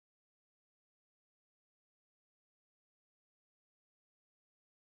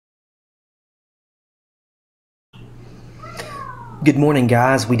Good morning,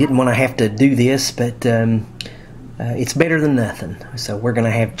 guys. We didn't want to have to do this, but it's better than nothing. So we're going to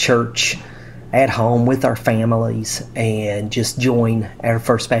have church at home with our families and just join our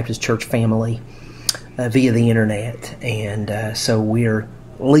First Baptist Church family via the internet. And so we're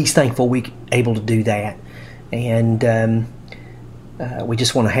at least thankful we're able to do that. And we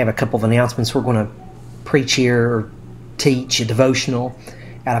just want to have a couple of announcements. We're going to preach here or teach a devotional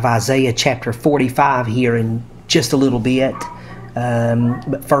out of Isaiah chapter 45 here in just a little bit.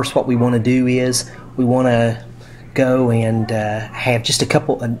 But first, what we want to do is we want to go and have just a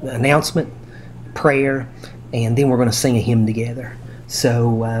couple announcement, prayer, and then we're going to sing a hymn together.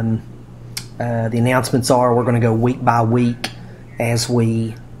 So the announcements are we're going to go week by week as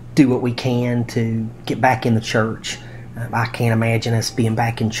we do what we can to get back in the church. I can't imagine us being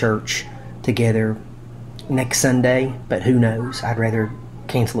back in church together next Sunday, but who knows? I'd rather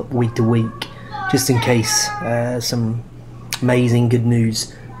cancel it week to week just in case some amazing good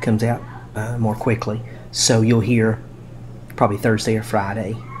news comes out more quickly. So you'll hear probably Thursday or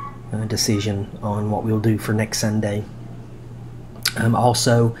Friday decision on what we'll do for next Sunday.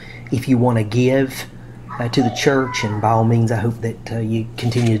 Also, if you want to give to the church, and by all means I hope that you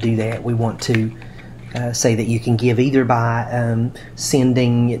continue to do that, we want to say that you can give either by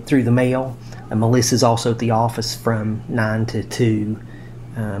sending it through the mail. Melissa's also at the office from 9 to 2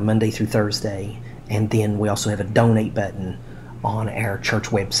 Monday through Thursday, and then we also have a donate button on our church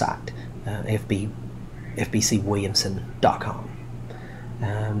website, FBC Williamson.com.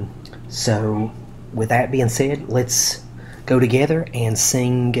 So with that being said, let's go together and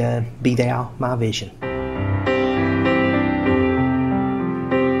sing Be Thou My Vision.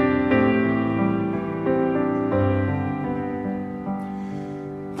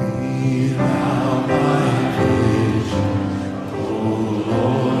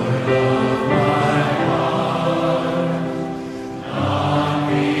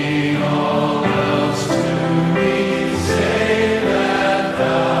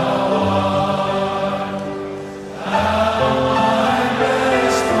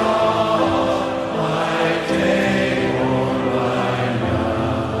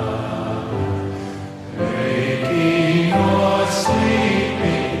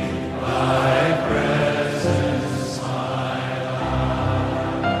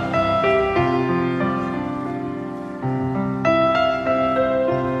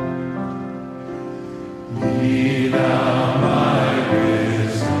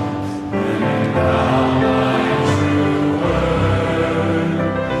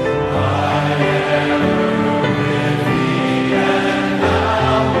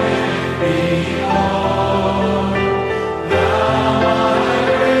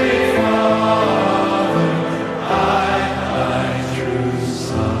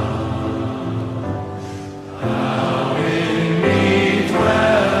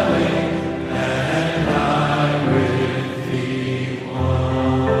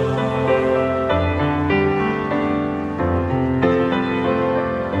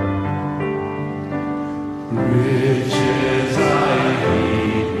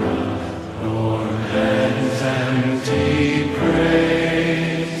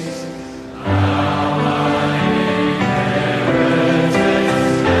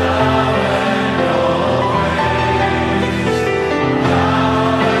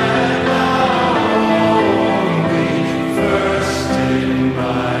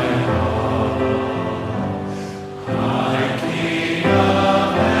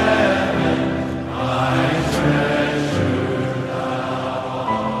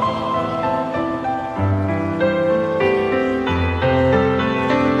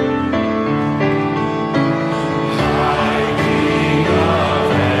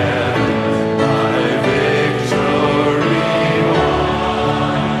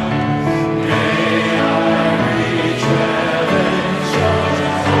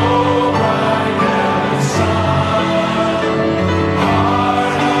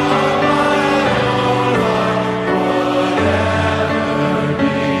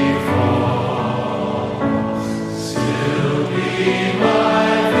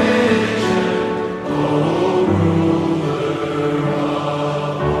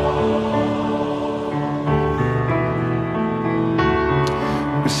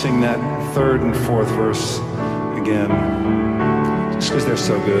 Third and fourth verse again, just because they're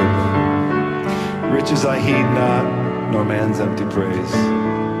so good. Riches I heed not, nor man's empty praise.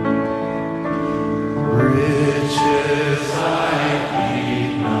 Riches I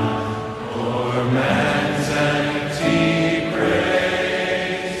heed not, nor man's empty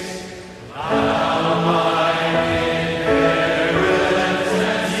praise. Thou my inheritance,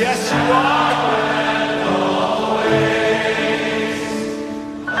 yes you are. And always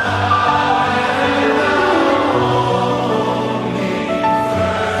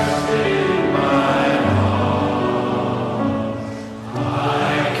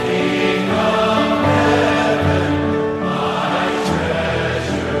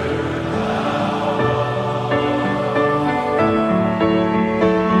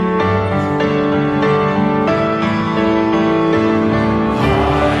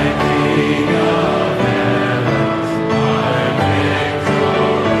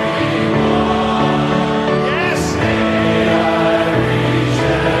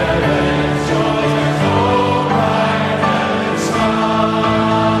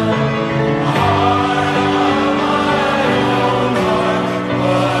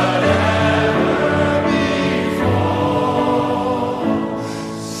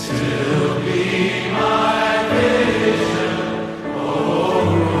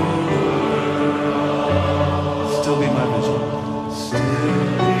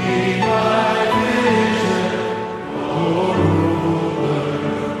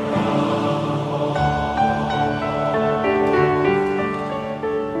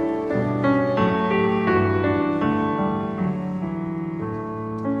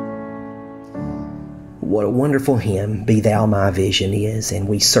what wonderful hymn, Be Thou My Vision, is, and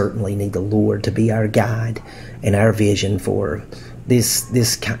we certainly need the Lord to be our guide and our vision for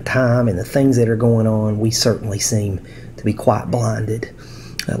this time and the things that are going on. We certainly seem to be quite blinded.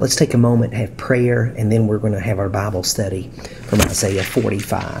 Let's take a moment, have prayer, and then we're going to have our Bible study from Isaiah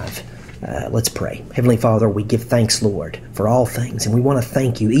 45. Let's pray. Heavenly Father, we give thanks, Lord, for all things, and we want to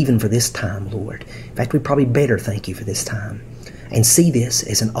thank you even for this time, Lord. In fact, we probably better thank you for this time and see this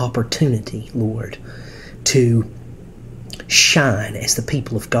as an opportunity, Lord, to shine as the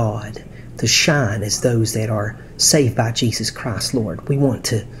people of God, to shine as those that are saved by Jesus Christ, Lord. We want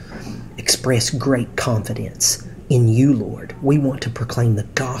to express great confidence in you, Lord. We want to proclaim the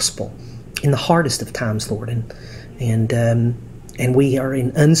gospel in the hardest of times, Lord, and we are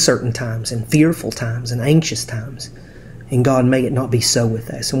in uncertain times and fearful times and anxious times. And God, may it not be so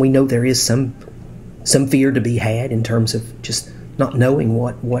with us. And we know there is some fear to be had in terms of just not knowing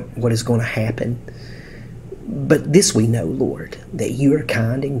what is going to happen. But this we know, Lord, that you are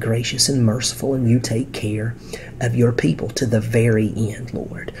kind and gracious and merciful, and you take care of your people to the very end,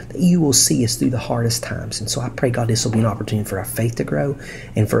 Lord. That you will see us through the hardest times. And so I pray, God, this will be an opportunity for our faith to grow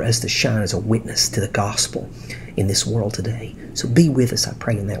and for us to shine as a witness to the gospel in this world today. So be with us, I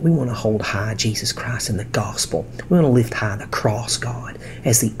pray, in that. We want to hold high Jesus Christ and the gospel. We want to lift high the cross, God,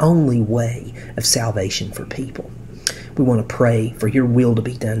 as the only way of salvation for people. We want to pray for your will to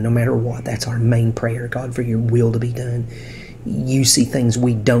be done no matter what. That's our main prayer, God, for your will to be done. You see things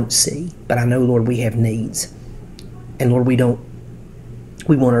we don't see, but I know, Lord, we have needs. And Lord, we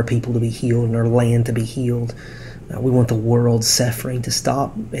want our people to be healed and our land to be healed. We want the world's suffering to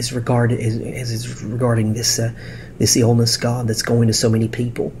stop as regarding this illness, God, that's going to so many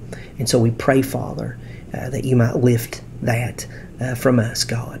people. And so we pray, Father, that you might lift that from us,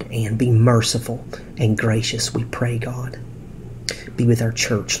 God, and be merciful and gracious, we pray, God. Be with our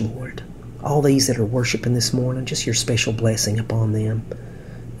church, Lord. All these that are worshiping this morning, just your special blessing upon them.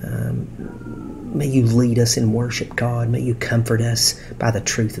 May you lead us in worship, God. May you comfort us by the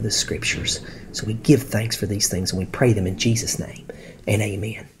truth of the Scriptures. So we give thanks for these things, and we pray them in Jesus' name, and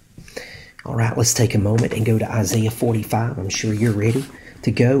amen. All right, let's take a moment and go to Isaiah 45. I'm sure you're ready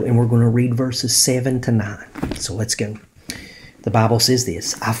to go, and we're going to read verses 7 to 9. So let's go. The Bible says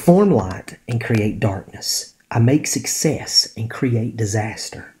this: I form light and create darkness. I make success and create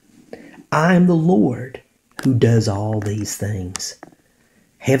disaster. I am the Lord who does all these things.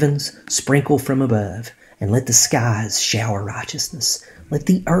 Heavens, sprinkle from above, and let the skies shower righteousness. Let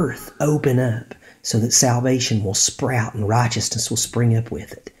the earth open up, so that salvation will sprout and righteousness will spring up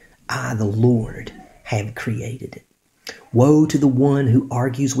with it. I, the Lord, have created it. Woe to the one who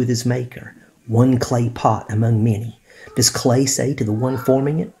argues with his maker, one clay pot among many. Does clay say to the one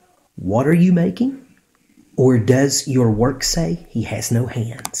forming it, what are you making? Or does your work say he has no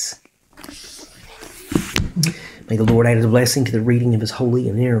hands? May the Lord add a blessing to the reading of his holy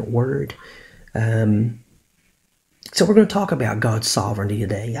and inerrant word. So we're going to talk about God's sovereignty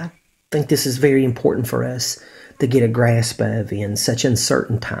today. I think this is very important for us to get a grasp of in such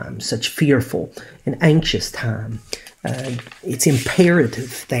uncertain times, such fearful and anxious time. It's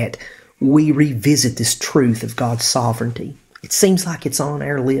imperative that we revisit this truth of God's sovereignty. It seems like it's on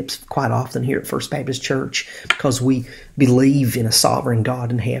our lips quite often here at First Baptist Church because we believe in a sovereign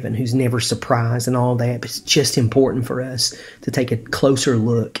God in heaven who's never surprised and all that. But it's just important for us to take a closer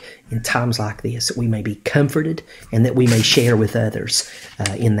look in times like this, that we may be comforted and that we may share with others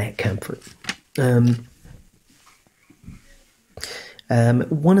in that comfort. One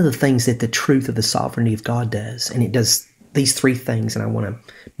of the things that the truth of the sovereignty of God does, and it does these three things, and I want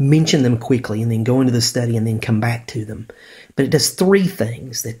to mention them quickly and then go into the study and then come back to them. But it does three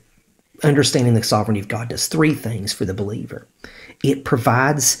things that understanding the sovereignty of God does three things for the believer. It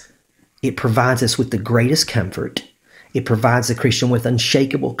provides us with the greatest comfort. It provides the Christian with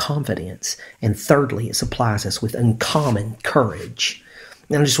unshakable confidence. And thirdly, it supplies us with uncommon courage.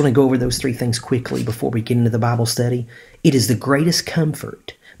 And I just want to go over those three things quickly before we get into the Bible study. It is the greatest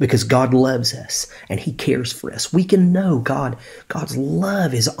comfort because God loves us and he cares for us. We can know God's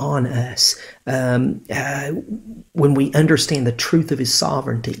love is on us when we understand the truth of his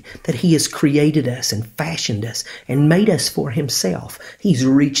sovereignty, that he has created us and fashioned us and made us for himself. He's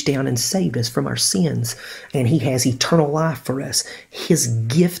reached down and saved us from our sins, and he has eternal life for us. His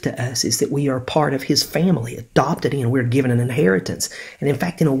gift to us is that we are part of his family, adopted in, we're given an inheritance. And in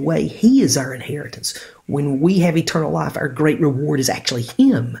fact, in a way, he is our inheritance. When we have eternal life, our great reward is actually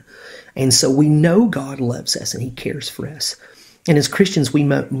him. And so we know God loves us and he cares for us. And as Christians, we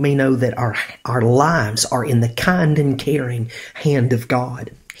may know that our lives are in the kind and caring hand of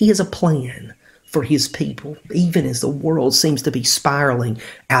God. He has a plan for His people. Even as the world seems to be spiraling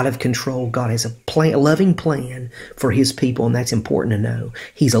out of control, God has a loving plan for His people, and that's important to know.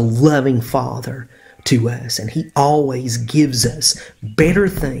 He's a loving Father to us, and He always gives us better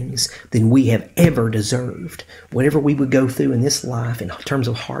things than we have ever deserved. Whatever we would go through in this life in terms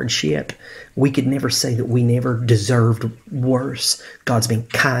of hardship, we could never say that we never deserved worse. God's been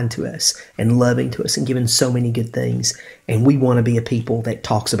kind to us and loving to us and given so many good things, and we want to be a people that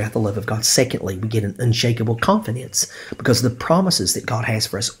talks about the love of God. Secondly, we get an unshakable confidence because of the promises that God has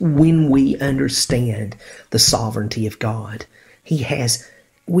for us when we understand the sovereignty of God.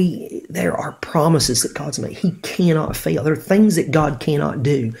 There are promises that God's made. He cannot fail. There are things that God cannot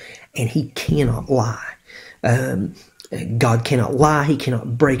do, and He cannot lie. God cannot lie. He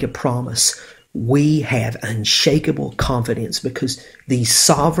cannot break a promise. We have unshakable confidence because the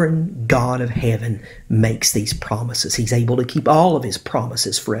sovereign God of heaven makes these promises. He's able to keep all of His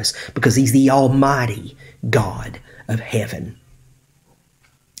promises for us because He's the almighty God of heaven.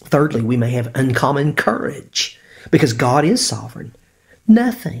 Thirdly, we may have uncommon courage because God is sovereign.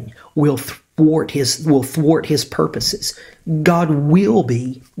 Nothing will thwart his purposes. God will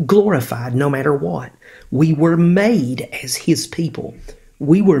be glorified no matter what. We were made as His people.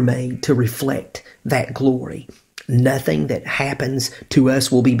 We were made to reflect that glory. Nothing that happens to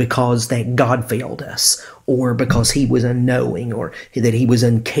us will be because that God failed us, or because He was unknowing, or that He was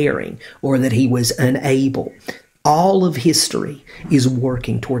uncaring, or that He was unable. All of history is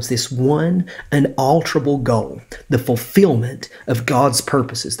working towards this one unalterable goal, the fulfillment of God's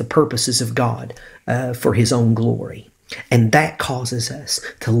purposes, the purposes of God for His own glory. And that causes us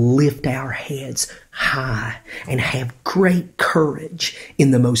to lift our heads high and have great courage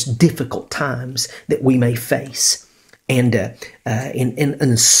in the most difficult times that we may face. And in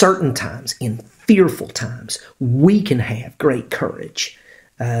uncertain times, in fearful times, we can have great courage.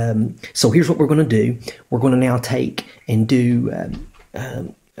 So here's what we're going to do. We're going to now take and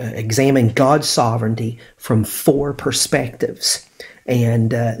examine God's sovereignty from 4 perspectives.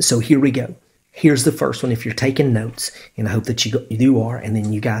 And so here we go. Here's the first one if you're taking notes, and I hope that you are, and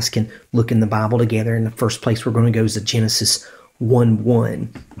then you guys can look in the Bible together. And the first place we're going to go is to Genesis 1:1.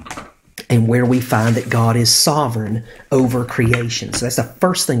 And where we find that God is sovereign over creation. So that's the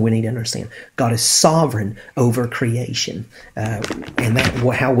first thing we need to understand. God is sovereign over creation. And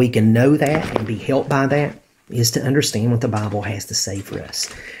how we can know that and be helped by that is to understand what the Bible has to say for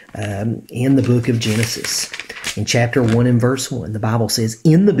us. In the book of Genesis, in chapter 1 and verse 1, the Bible says,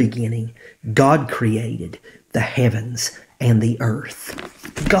 "In the beginning, God created the heavens and the earth."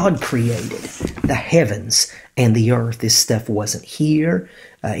 God created the heavens and the earth. This stuff wasn't here.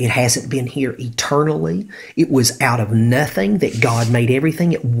 It hasn't been here eternally. It was out of nothing that God made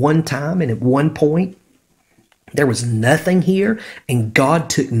everything at one time and at one point. There was nothing here, and God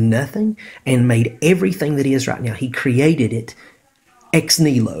took nothing and made everything that is right now. He created it ex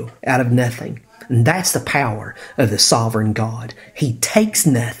nihilo, out of nothing. And that's the power of the sovereign God. He takes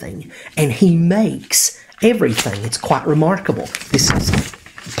nothing and He makes everything. It's quite remarkable. This is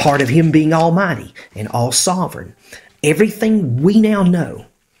part of Him being almighty and all sovereign. Everything we now know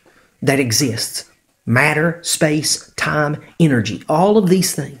that exists, matter, space, time, energy, all of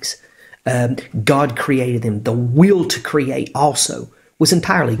these things, God created them. The will to create also was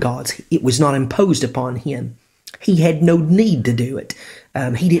entirely God's. It was not imposed upon Him. He had no need to do it.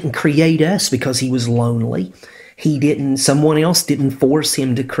 He didn't create us because He was lonely. Someone else didn't force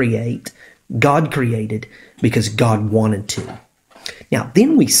Him to create. God created because God wanted to. Now,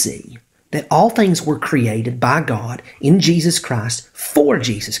 then we see that all things were created by God in Jesus Christ for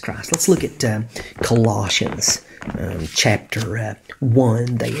Jesus Christ. Let's look at Colossians chapter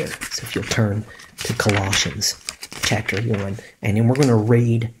 1 there. So if you'll turn to Colossians chapter 1, and then we're going to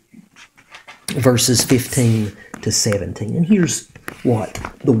read verses 15 to 17. And here's what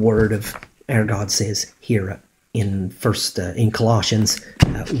the Word of our God says here in Colossians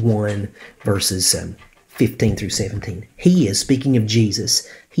 1, verses 15 through 17. He is, speaking of Jesus,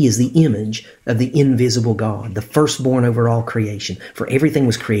 He is the image of the invisible God, the firstborn over all creation. For everything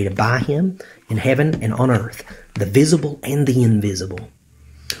was created by Him in heaven and on earth, the visible and the invisible.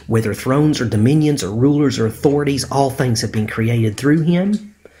 Whether thrones or dominions or rulers or authorities, all things have been created through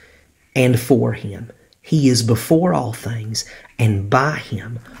Him and for Him. He is before all things, and by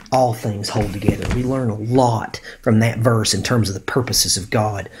Him all things hold together. We learn a lot from that verse in terms of the purposes of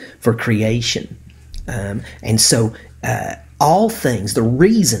God for creation. And so all things, the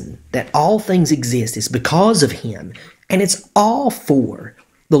reason that all things exist is because of Him, and it's all for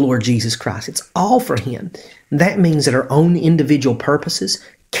the Lord Jesus Christ. It's all for Him. That means that our own individual purposes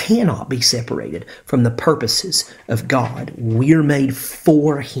cannot be separated from the purposes of God. We're made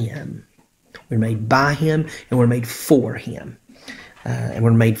for Him. We're made by Him, and we're made for Him. And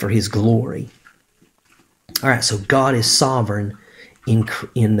we're made for His glory. All right, so God is sovereign in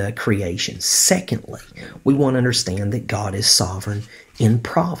creation. Secondly, we want to understand that God is sovereign in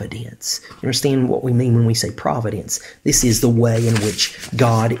providence. You understand what we mean when we say providence? This is the way in which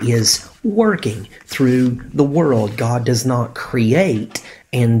God is working through the world. God does not create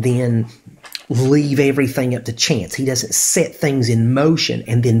and then leave everything up to chance. He doesn't set things in motion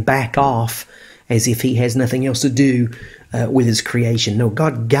and then back off as if He has nothing else to do with His creation. No,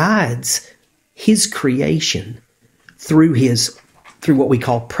 God guides His creation through what we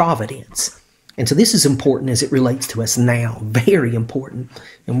call providence. And so this is important as it relates to us now, very important.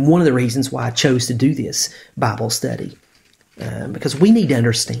 And one of the reasons why I chose to do this Bible study, because we need to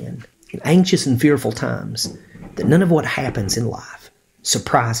understand in anxious and fearful times that none of what happens in life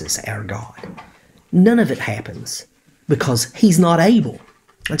surprises our God. None of it happens because He's not able.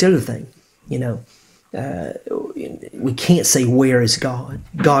 That's the other thing, we can't say, where is God?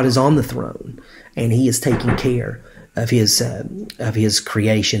 God is on the throne, and He is taking care of his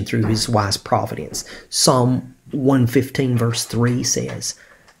creation through His wise providence. Psalm 115 verse 3 says,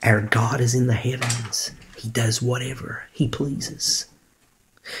 our God is in the heavens. He does whatever He pleases.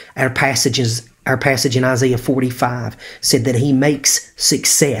 Our passage in Isaiah 45 said that He makes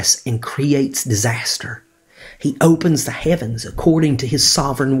success and creates disaster. He opens the heavens according to His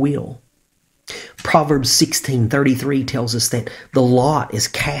sovereign will. Proverbs 16:33 tells us that the lot is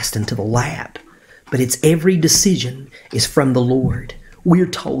cast into the lap, but its every decision is from the Lord. We're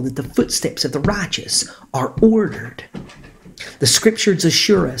told that the footsteps of the righteous are ordered. The Scriptures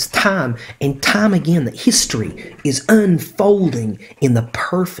assure us time and time again that history is unfolding in the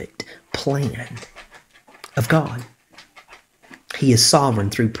perfect plan of God. He is sovereign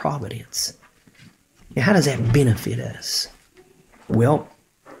through providence. Now, how does that benefit us? Well,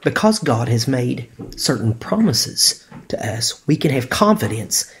 because God has made certain promises to us, we can have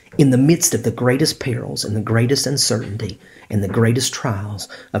confidence in the midst of the greatest perils and the greatest uncertainty and the greatest trials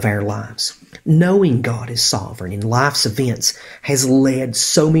of our lives. Knowing God is sovereign in life's events has led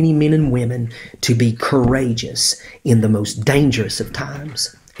so many men and women to be courageous in the most dangerous of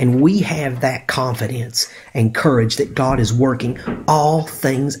times. And we have that confidence and courage that God is working all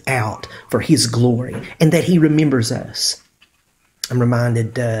things out for His glory and that He remembers us. I'm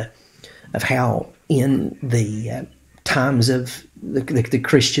reminded of how in the times of the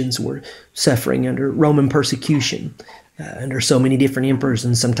Christians were suffering under Roman persecution, under so many different emperors,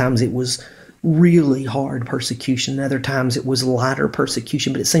 and sometimes it was really hard persecution. Other times it was lighter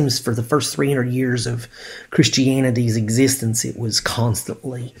persecution, but it seems for the first 300 years of Christianity's existence, it was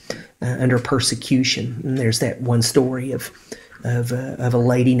constantly under persecution. And there's that one story of a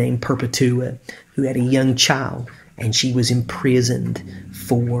lady named Perpetua who had a young child, and she was imprisoned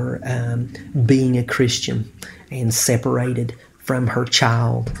for being a Christian and separated from her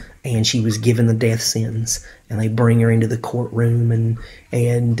child, and she was given the death sentence. And they bring her into the courtroom and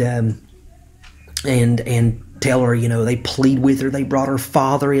tell her, they plead with her. They brought her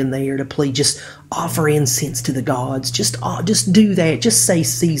father in there to plead, just offer incense to the gods. Just do that. Just say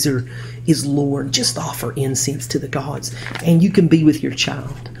Caesar is Lord. Just offer incense to the gods, and you can be with your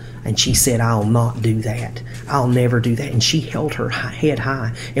child. And she said, I'll not do that. I'll never do that. And she held her head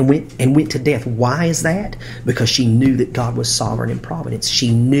high and went to death. Why is that? Because she knew that God was sovereign in providence.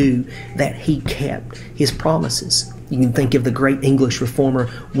 She knew that He kept His promises. You can think of the great English reformer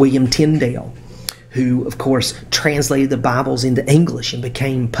William Tyndale, who, of course, translated the Bibles into English and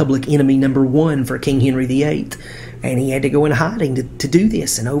became public enemy number one for King Henry VIII. And he had to go in hiding to do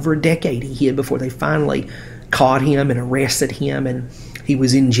this. And over a decade he hid before they finally caught him and arrested him. And he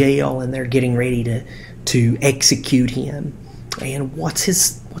was in jail, and they're getting ready to execute him. And what's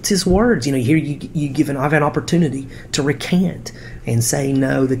his words? Here I've an opportunity to recant and say,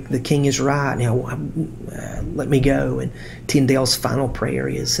 no, the king is right. Now let me go. And Tyndale's final prayer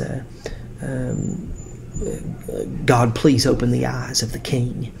is, God, please open the eyes of the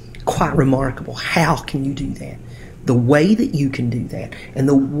king. Quite remarkable. How can you do that? The way that you can do that, and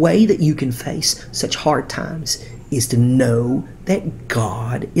the way that you can face such hard times, is to know that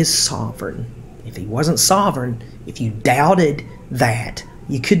God is sovereign. If He wasn't sovereign, if you doubted that,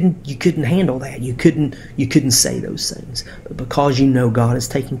 you couldn't handle that. You couldn't say those things. But because you know God is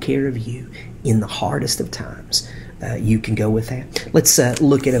taking care of you in the hardest of times, you can go with that. Let's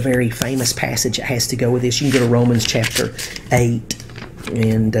look at a very famous passage that has to go with this. You can go to Romans chapter 8,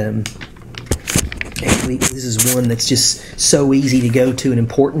 and this is one that's just so easy to go to and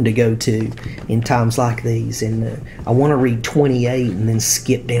important to go to in times like these. And I want to read 28 and then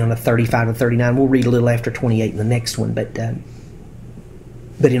skip down to 35 to 39. We'll read a little after 28 in the next one. But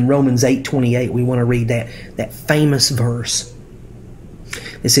But in Romans 8:28, we want to read that famous verse.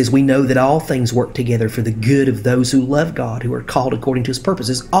 It says, we know that all things work together for the good of those who love God, who are called according to His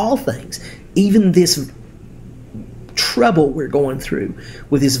purposes. All things, even this trouble we're going through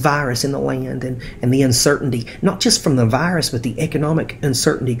with this virus in the land and the uncertainty, not just from the virus, but the economic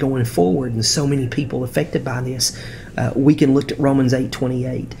uncertainty going forward and so many people affected by this. We can look at Romans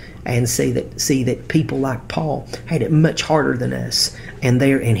 8:28 and see that people like Paul had it much harder than us, and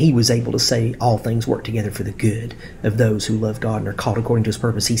he was able to say all things work together for the good of those who love God and are called according to His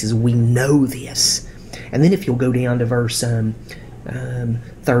purpose. He says we know this. And then if you'll go down to verse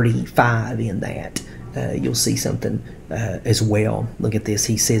 35 in that, you'll see something as well. Look at this.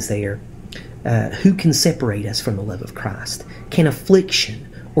 He says there, who can separate us from the love of Christ? Can affliction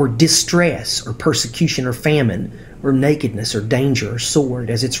or distress or persecution or famine or nakedness or danger or sword?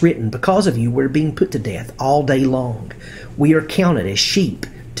 As it's written, because of you we're being put to death all day long. We are counted as sheep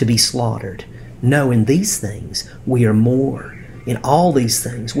to be slaughtered. No, in these things we are more. In all these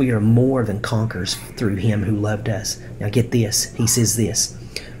things we are more than conquerors through Him who loved us. Now get this. He says this,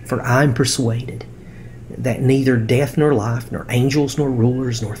 for I'm persuaded that neither death nor life, nor angels nor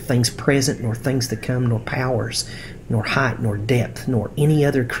rulers, nor things present, nor things to come, nor powers, nor height, nor depth, nor any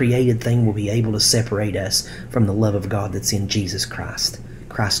other created thing will be able to separate us from the love of God that's in Jesus Christ.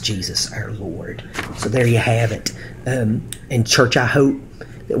 Christ Jesus our Lord. So there you have it. And church, I hope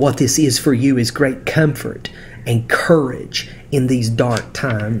that what this is for you is great comfort and courage in these dark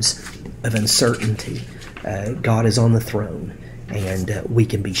times of uncertainty. God is on the throne, and we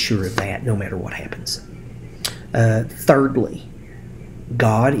can be sure of that no matter what happens. Thirdly,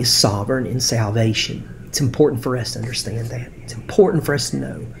 God is sovereign in salvation. It's important for us to understand that. It's important for us to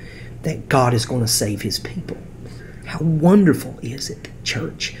know that God is going to save His people. How wonderful is it,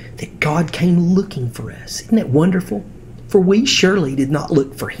 church, that God came looking for us? Isn't that wonderful? For we surely did not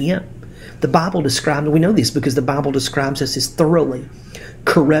look for Him. The Bible describes, we know this because the Bible describes us as thoroughly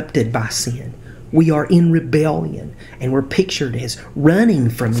corrupted by sin. We are in rebellion, and we're pictured as running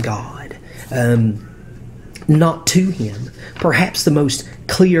from God, not to Him. Perhaps the most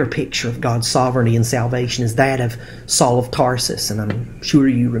clear picture of God's sovereignty and salvation is that of Saul of Tarsus, and I'm sure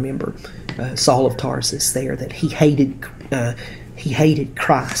you remember Saul of Tarsus there, that he hated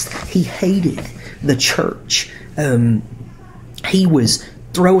Christ. He hated the church. He was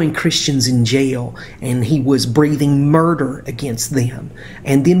throwing Christians in jail, and he was breathing murder against them.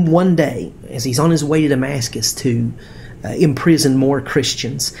 And then one day, as he's on his way to Damascus to imprison more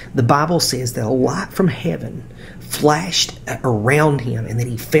Christians, the Bible says that a light from heaven flashed around him, and then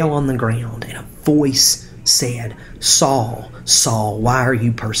he fell on the ground, and a voice said, Saul, Saul, why are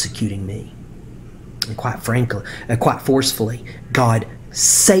you persecuting me? And quite forcefully, God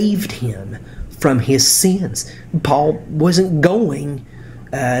saved him from his sins. Paul wasn't going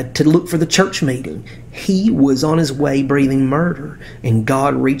to look for the church meeting. He was on his way breathing murder, and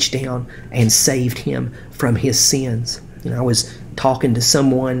God reached down and saved him from his sins. I was talking to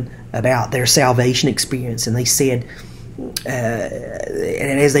someone about their salvation experience, and they said,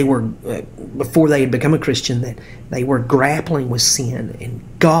 and as they were, before they had become a Christian, that they were grappling with sin and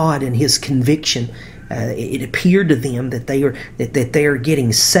God and His conviction. It appeared to them that their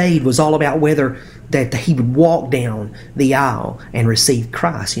getting saved was all about whether that he would walk down the aisle and receive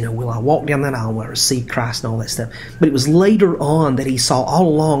Christ. Will I walk down that aisle? Will I receive Christ and all that stuff? But it was later on that he saw all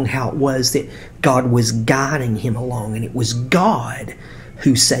along how it was that God was guiding him along, and it was God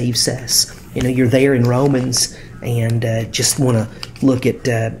who saves us. You're there in Romans, and just want to look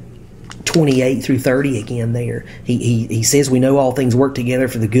at 28 through 30 again there. He says, we know all things work together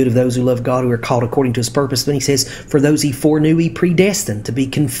for the good of those who love God, who are called according to His purpose. Then he says, for those He foreknew, He predestined to be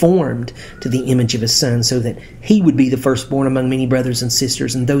conformed to the image of His Son, so that He would be the firstborn among many brothers and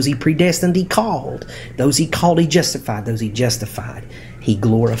sisters. And those He predestined, He called. Those He called, He justified. Those He justified, He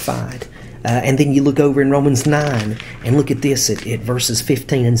glorified. And then you look over in Romans 9 and look at this at verses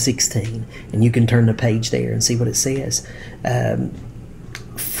 15 and 16. And you can turn the page there and see what it says.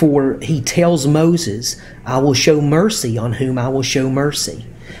 For He tells Moses, I will show mercy on whom I will show mercy,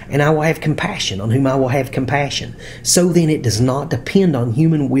 and I will have compassion on whom I will have compassion. So then it does not depend on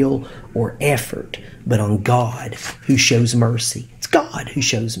human will or effort, but on God who shows mercy. It's God who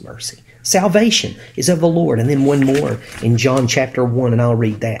shows mercy. Salvation is of the Lord. And then one more in John chapter 1, and I'll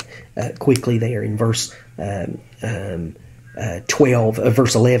read that quickly there in verse 12,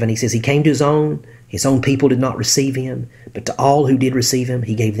 verse 11. He says, He came to His own people did not receive Him, but to all who did receive Him,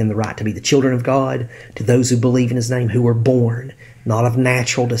 He gave them the right to be the children of God, to those who believe in His name, who were born not of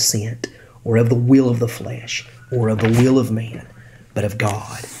natural descent, or of the will of the flesh, or of the will of man, but of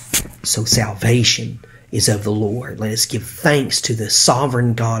God. So salvation is of the Lord. Let us give thanks to the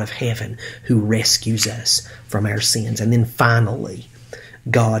sovereign God of heaven who rescues us from our sins. And then finally,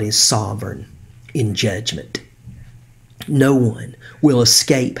 God is sovereign in judgment. No one will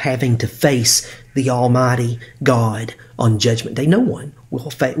escape having to face the Almighty God on Judgment Day. No one will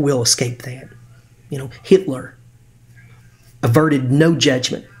escape that. Hitler averted no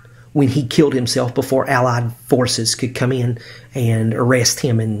judgment when he killed himself before Allied forces could come in and arrest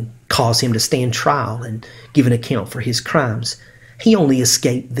him and cause him to stand trial and give an account for his crimes. He only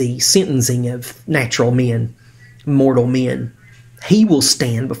escaped the sentencing of natural men, mortal men. He will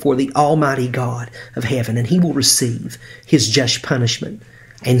stand before the Almighty God of heaven, and he will receive his just punishment.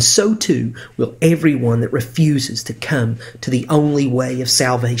 And so too will everyone that refuses to come to the only way of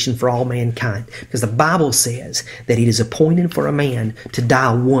salvation for all mankind. Because the Bible says that it is appointed for a man to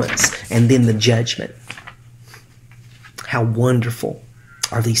die once and then the judgment. How wonderful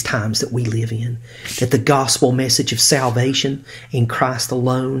are these times that we live in, that the gospel message of salvation in Christ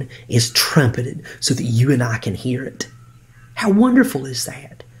alone is trumpeted so that you and I can hear it. How wonderful is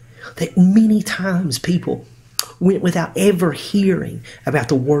that? That many times people went without ever hearing about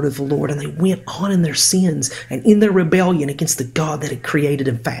the word of the Lord, and they went on in their sins and in their rebellion against the God that had created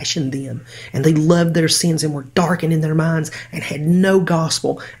and fashioned them. And they loved their sins and were darkened in their minds and had no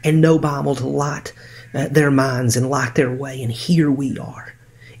gospel and no Bible to light their minds and light their way. And here we are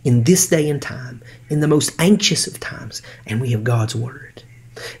in this day and time, in the most anxious of times, and we have God's word.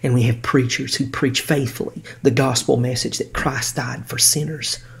 And we have preachers who preach faithfully the gospel message that Christ died for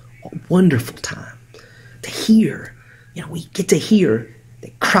sinners. What a wonderful time to hear. We get to hear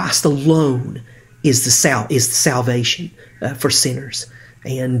that Christ alone is the salvation for sinners.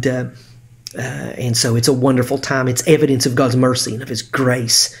 And so it's a wonderful time. It's evidence of God's mercy and of his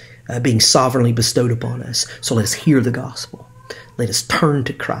grace being sovereignly bestowed upon us. So let us hear the gospel. Let us turn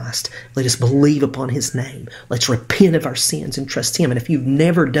to Christ. Let us believe upon his name. Let's repent of our sins and trust him. And if you've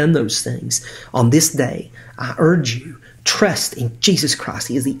never done those things, on this day, I urge you, trust in Jesus Christ.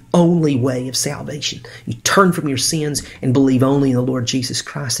 He is the only way of salvation. You turn from your sins and believe only in the Lord Jesus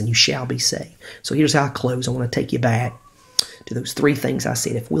Christ, and you shall be saved. So here's how I close. I want to take you back to those three things I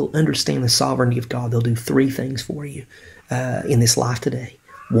said. If we'll understand the sovereignty of God, they'll do three things for you in this life today.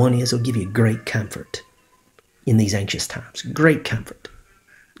 One is, he'll give you great comfort in these anxious times. Great comfort.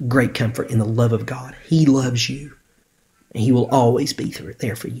 Great comfort in the love of God. He loves you, and he will always be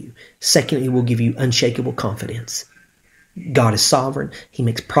there for you. Secondly, he will give you unshakable confidence. God is sovereign. He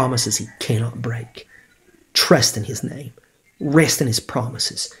makes promises he cannot break. Trust in his name. Rest in his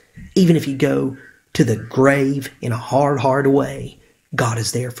promises. Even if you go to the grave in a hard way, God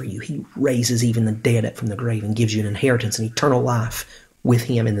is there for you. He raises even the dead up from the grave and gives you an inheritance and eternal life with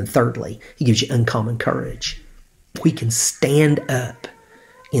him. And then thirdly, he gives you uncommon courage. We can stand up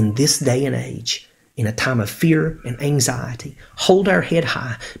in this day and age in a time of fear and anxiety, hold our head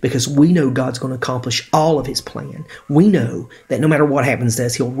high, because we know God's going to accomplish all of his plan. We know that no matter what happens to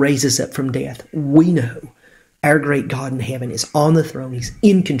us, he'll raise us up from death. We know our great God in heaven is on the throne. He's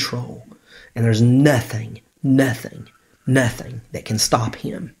in control. And there's nothing that can stop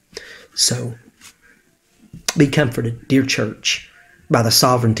him. So be comforted, dear church, by the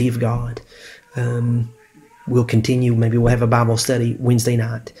sovereignty of God. We'll continue. Maybe we'll have a Bible study Wednesday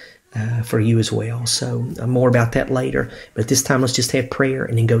night for you as well. So more about that later. But at this time, let's just have prayer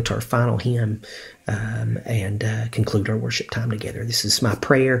and then go to our final hymn and conclude our worship time together. This is my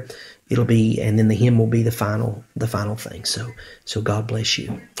prayer. It'll be, and then the hymn will be the final thing. So God bless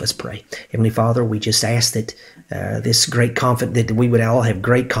you. Let's pray. Heavenly Father, we just ask that this great confidence, that we would all have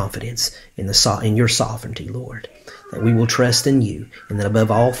great confidence in your sovereignty, Lord. That we will trust in you, and that above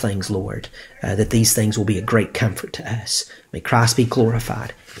all things, Lord, that these things will be a great comfort to us. May Christ be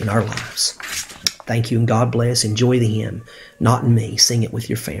glorified in our lives. Thank you, and God bless. Enjoy the hymn, Not in Me. Sing it with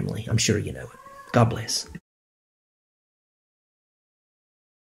your family. I'm sure you know it. God bless.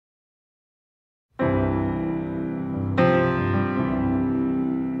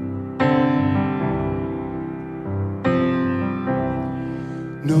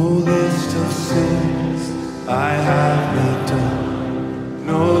 No list of sins I have not done,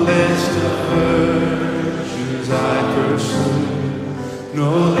 no list of virtues I pursue,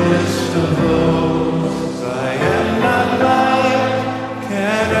 no list of those I am not like,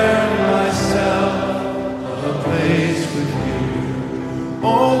 can earn myself a place with you.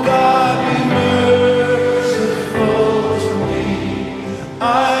 Oh God, be merciful to me.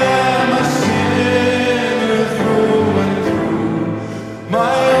 I am a sinner through and through.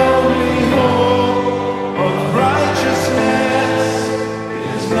 My only hope of righteousness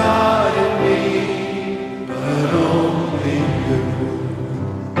is not in me, but only you.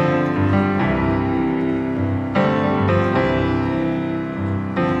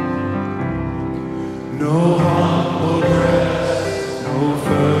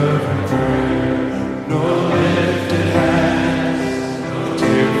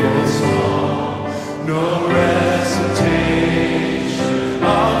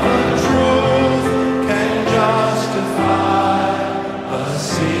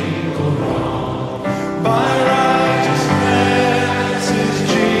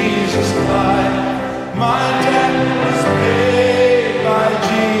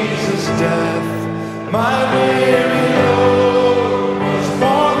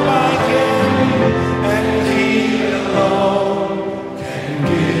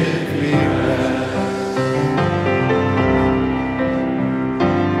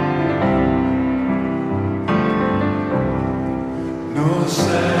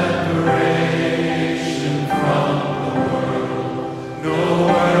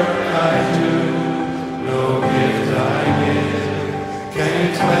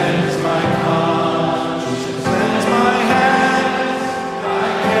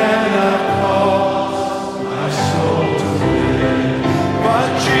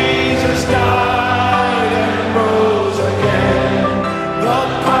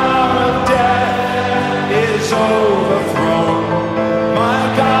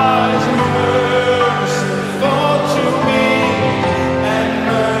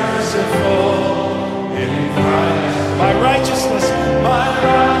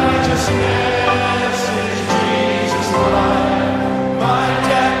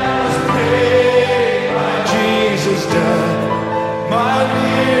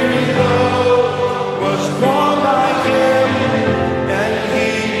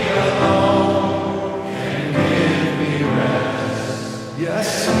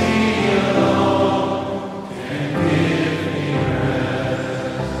 Yes.